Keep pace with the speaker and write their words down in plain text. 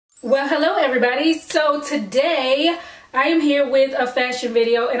Well, hello everybody. So today I am here with a fashion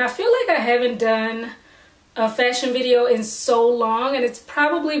video, and I feel like I haven't done a fashion video in so long, and it's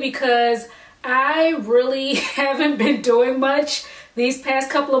probably because I really haven't been doing much these past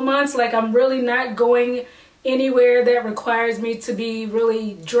couple of months. Like, I'm really not going anywhere that requires me to be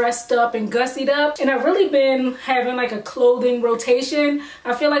really dressed up and gussied up, and I've really been having like a clothing rotation.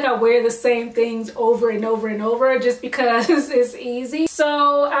 I feel like I wear the same things over and over and over just because it's easy.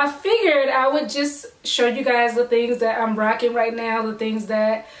 So I figured I would just show you guys the things that I'm rocking right now, the things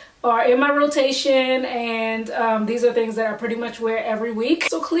that are in my rotation, and these are things that I pretty much wear every week.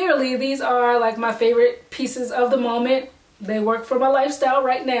 So clearly these are like my favorite pieces of the moment. They work for my lifestyle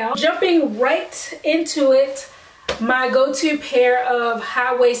right now. Jumping right into it, my go-to pair of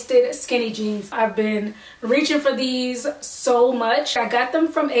high-waisted skinny jeans. I've been reaching for these so much. I got them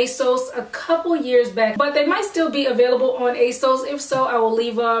from ASOS a couple years back, but they might still be available on ASOS. If so, I will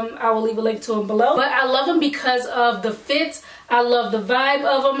leave a link to them below. But I love them because of the fit. I love the vibe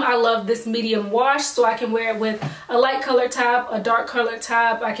of them. I love this medium wash, so I can wear it with a light color top, a dark color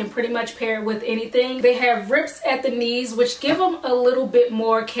top. I can pretty much pair it with anything. They have rips at the knees, which give them a little bit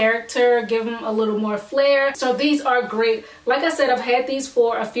more character, give them a little more flair. So these are great. Like I said, I've had these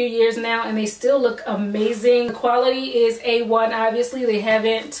for a few years now, and they still look amazing. The quality is A1, obviously. They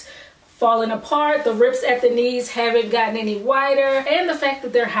haven't fallen apart. The rips at the knees haven't gotten any wider, and the fact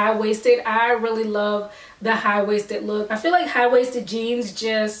that they're high-waisted, I really love the high-waisted look. I feel like high-waisted jeans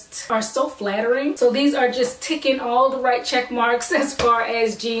just are so flattering. So these are just ticking all the right check marks as far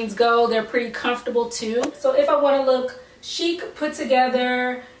as jeans go. They're pretty comfortable too. So if I want to look chic, put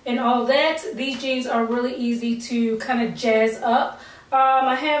together, and all that, these jeans are really easy to kind of jazz up.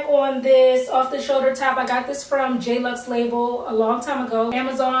 I have on this off-the-shoulder top. I got this from JLux label a long time ago.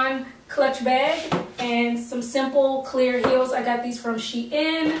 Amazon clutch bag and some simple clear heels. I got these from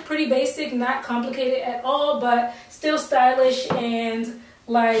Shein. Pretty basic, not complicated at all, but still stylish and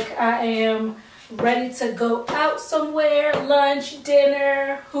like I am ready to go out somewhere, lunch,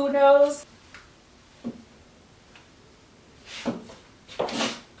 dinner, who knows.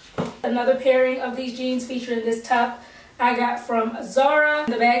 Another pairing of these jeans featuring this top I got from Zara.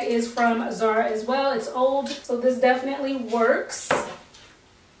 The bag is from Zara as well. It's old, so this definitely works.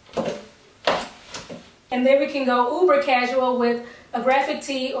 And then we can go uber casual with a graphic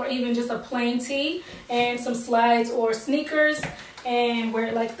tee or even just a plain tee and some slides or sneakers, and wear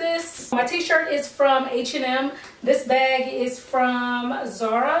it like this. My t-shirt is from H&M. This bag is from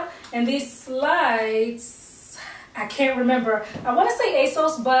Zara, and these slides, I can't remember. I want to say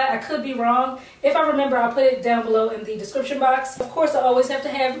ASOS, but I could be wrong. If I remember, I'll put it down below in the description box. Of course, I always have to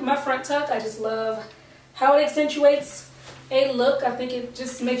have my front tuck. I just love how it accentuates a look. I think it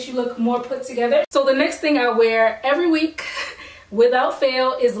just makes you look more put together. So the next thing I wear every week without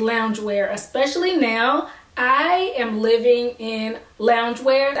fail is loungewear. Especially now, I am living in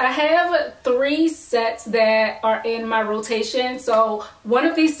loungewear. I have 3 sets that are in my rotation. So one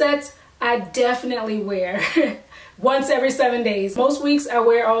of these sets I definitely wear once every 7 days. Most weeks I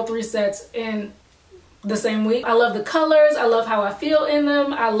wear all 3 sets in the same week. I love the colors. I love how I feel in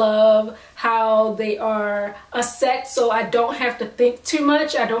them. I love how they are a set, so I don't have to think too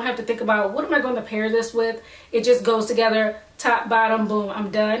much. I don't have to think about what am I going to pair this with. It just goes together, top, bottom, boom, I'm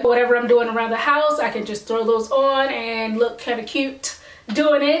done. Whatever I'm doing around the house, I can just throw those on and look kind of cute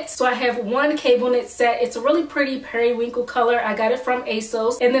doing it. So I have one cable knit set. It's a really pretty periwinkle color. I got it from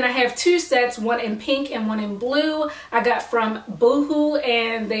ASOS. And then I have 2 sets, one in pink and one in blue. I got from Boohoo,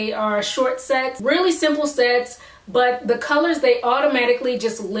 and they are short sets. Really simple sets, but the colors, they automatically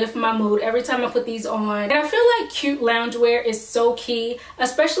just lift my mood every time I put these on. And I feel like cute loungewear is so key,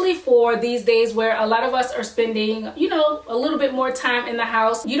 especially for these days where a lot of us are spending, you know, a little bit more time in the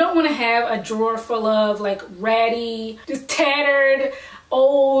house. You don't want to have a drawer full of like ratty, just tattered,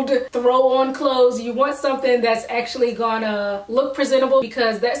 old throw-on clothes. You want something that's actually gonna look presentable,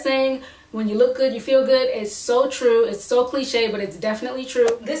 because that saying, when you look good, you feel good, is so true. It's so cliche, but it's definitely true.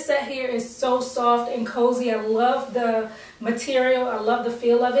 This set here is so soft and cozy. I love the material. I love the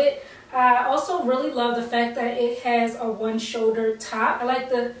feel of it. I also really love the fact that it has a one-shoulder top. I like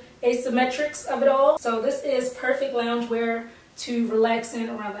the asymmetrics of it all. So this is perfect loungewear to relax in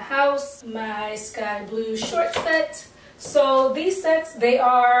around the house. My sky blue short set. So these sets, they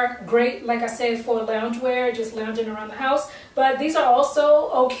are great, like I said, for loungewear, just lounging around the house. But these are also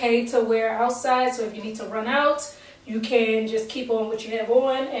okay to wear outside. So if you need to run out, you can just keep on what you have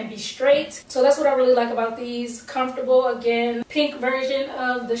on and be straight. So that's what I really like about these. Comfortable, again, pink version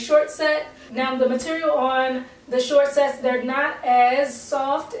of the short set. Now the material on the short sets, they're not as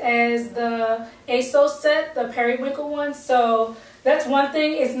soft as the ASOS set, the periwinkle one. So that's one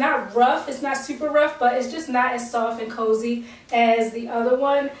thing. It's not rough, it's not super rough, but it's just not as soft and cozy as the other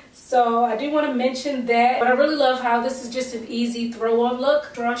one. So I do want to mention that. But I really love how this is just an easy throw on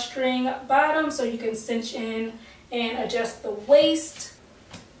look. Drawstring bottom so you can cinch in and adjust the waist.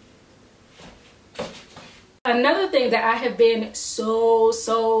 Another thing that I have been so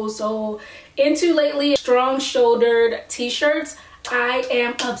into lately, strong shouldered t-shirts. I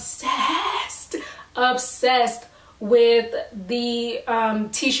am obsessed with the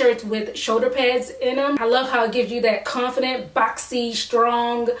t-shirts with shoulder pads in them. I love how it gives you that confident, boxy,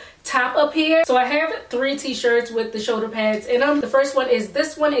 strong top up here. So I have 3 t-shirts with the shoulder pads in them. The first one is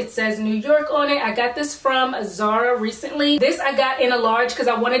this one. It says New York on it. I got this from Zara recently. This I got in a large because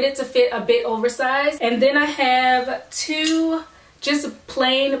I wanted it to fit a bit oversized. And then I have 2 just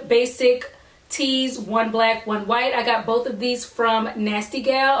plain basic tees, one black, one white. I got both of these from Nasty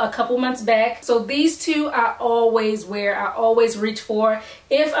Gal a couple months back. So these 2 I always wear. I always reach for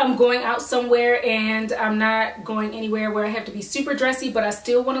if I'm going out somewhere and I'm not going anywhere where I have to be super dressy, but I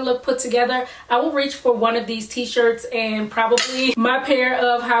still want to look put together. I will reach for one of these t-shirts and probably my pair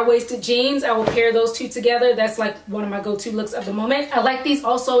of high-waisted jeans. I will pair those 2 together. That's like one of my go-to looks of the moment. I like these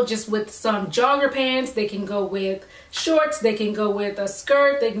also just with some jogger pants. They can go with shorts, they can go with a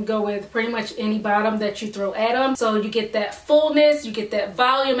skirt, they can go with pretty much any bottom that you throw at them. So you get that fullness, you get that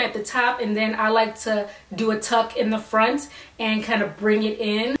volume at the top, and then I like to do a tuck in the front and kind of bring it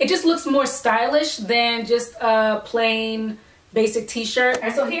in. It just looks more stylish than just a plain basic t-shirt.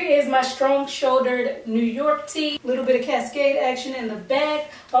 Alright, so here is my strong shouldered New York tee. A little bit of cascade action in the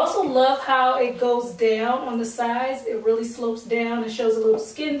back. I also love how it goes down on the sides. It really slopes down and shows a little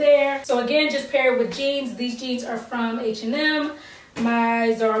skin there. So again, just pair it with jeans. These jeans are from H&M.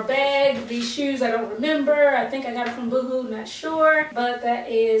 My Zara bag, these shoes I don't remember. I think I got it from Boohoo, not sure. But that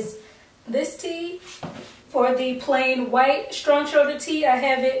is this tee. For the plain white strong shoulder tee, I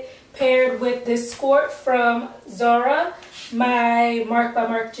have it paired with this skirt from Zara. My Marc by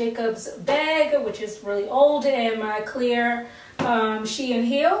Marc Jacobs bag, which is really old, and my clear Shein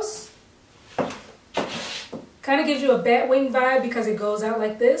heels. Kind of gives you a Batwing vibe because it goes out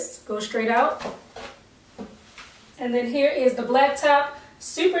like this, goes straight out. And then here is the black top,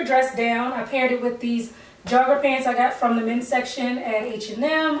 super dressed down. I paired it with these jogger pants I got from the men's section at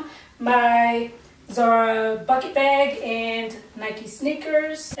H&M. My Zara bucket bag and Nike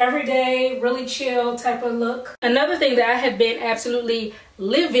sneakers. Everyday, really chill type of look. Another thing that I have been absolutely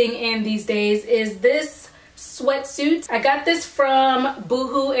living in these days is this sweatsuit. I got this from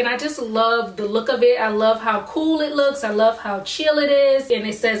Boohoo and I just love the look of it. I love how cool it looks. I love how chill it is. And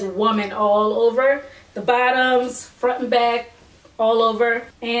it says woman all over the bottoms, front and back, all over,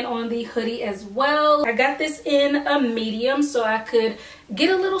 and on the hoodie as well. I got this in a medium so I could get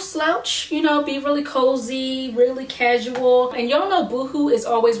a little slouch, you know, be really cozy, really casual. And y'all know Boohoo is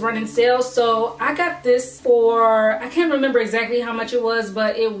always running sales, so I got this for, I can't remember exactly how much it was,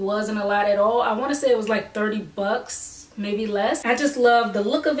 but it wasn't a lot at all. I want to say it was like 30 bucks, maybe less. I just love the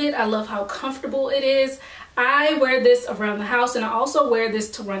look of it. I love how comfortable it is. I wear this around the house and I also wear this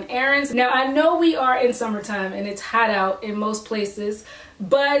to run errands. Now I know we are in summertime and it's hot out in most places,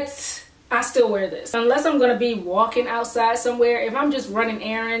 but I still wear this. Unless I'm gonna be walking outside somewhere, if I'm just running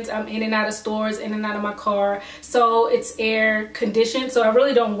errands, I'm in and out of stores, in and out of my car, so it's air conditioned, so I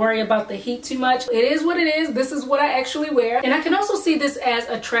really don't worry about the heat too much. It is what it is. This is what I actually wear. And I can also see this as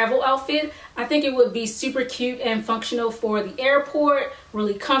a travel outfit. I think it would be super cute and functional for the airport,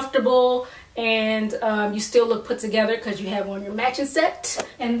 really comfortable, and you still look put together because you have on your matching set.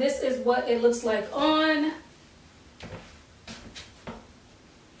 And this is what it looks like on.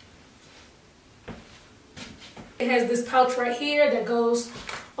 It has this pouch right here that goes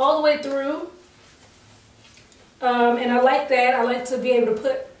all the way through, and I like that. I like to be able to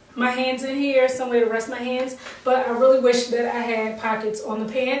put my hands in here, somewhere to rest my hands, but I really wish that I had pockets on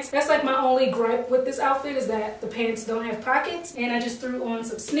the pants. That's like my only gripe with this outfit, is that the pants don't have pockets. And I just threw on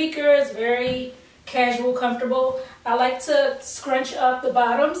some sneakers, very casual, comfortable. I like to scrunch up the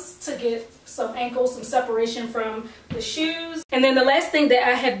bottoms to get some ankles, some separation from the shoes. And then the last thing that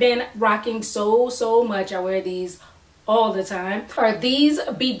I have been rocking so much, I wear these all the time, are these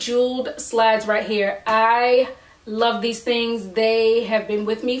bejeweled slides right here. I love these things. They have been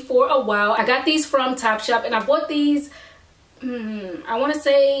with me for a while. I got these from TopShop and I bought these I want to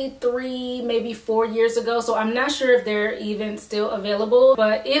say 3, maybe 4 years ago, so I'm not sure if they're even still available,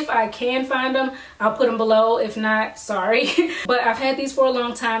 but if I can find them, I'll put them below. If not, sorry. But I've had these for a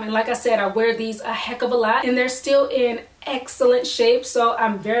long time, and like I said, I wear these a heck of a lot, and they're still in excellent shape, so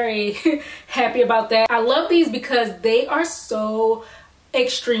I'm very happy about that. I love these because they are so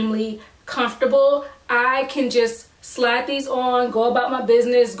extremely comfortable. I can just slide these on, go about my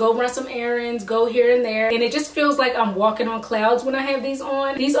business, go run some errands, go here and there, and it just feels like I'm walking on clouds when I have these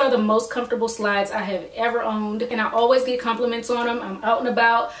on. These are the most comfortable slides I have ever owned, and I always get compliments on them. I'm out and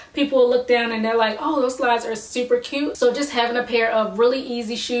about, people will look down and they're like, oh, those slides are super cute. So just having a pair of really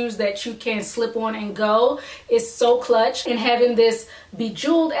easy shoes that you can slip on and go is so clutch, and having this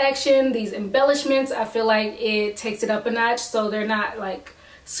bejeweled action, these embellishments, I feel like it takes it up a notch. So they're not like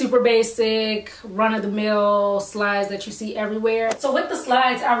super basic, run-of-the-mill slides that you see everywhere. So with the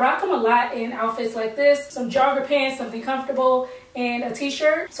slides, I rock them a lot in outfits like this, some jogger pants, something comfortable, and a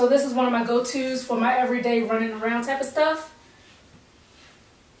t-shirt. So this is one of my go-tos for my everyday running around type of stuff.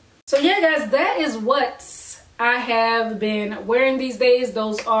 So yeah guys, that is what I have been wearing these days.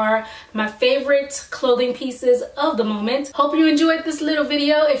 Those are my favorite clothing pieces of the moment. Hope you enjoyed this little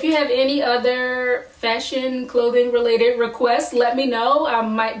video. If you have any other fashion clothing related requests, let me know. I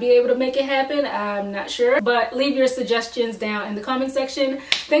might be able to make it happen. I'm not sure, but leave your suggestions down in the comment section.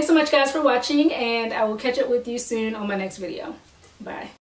 Thanks so much guys for watching, and I will catch up with you soon on my next video. Bye.